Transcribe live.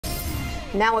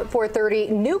Now at 4:30,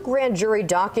 new grand jury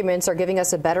documents are giving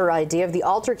us a better idea of the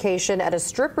altercation at a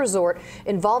strip resort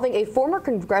involving a former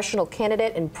congressional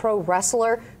candidate and pro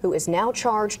wrestler who is now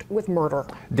charged with murder.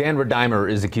 Dan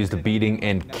Redimer is accused of beating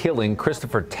and killing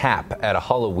Christopher Tapp at a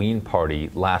Halloween party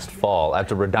last fall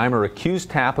after Redimer accused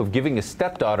Tapp of giving his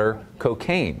stepdaughter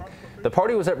cocaine. The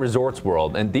party was at Resorts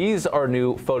World, and these are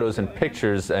new photos and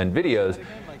pictures and videos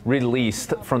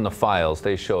released from the files.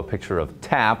 They show a picture of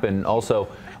Tapp and also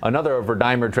another of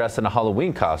Redimer dressed in a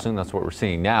Halloween costume. That's what we're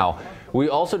seeing now. We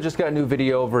also just got a new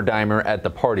video of Redimer at the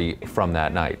party from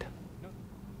that night.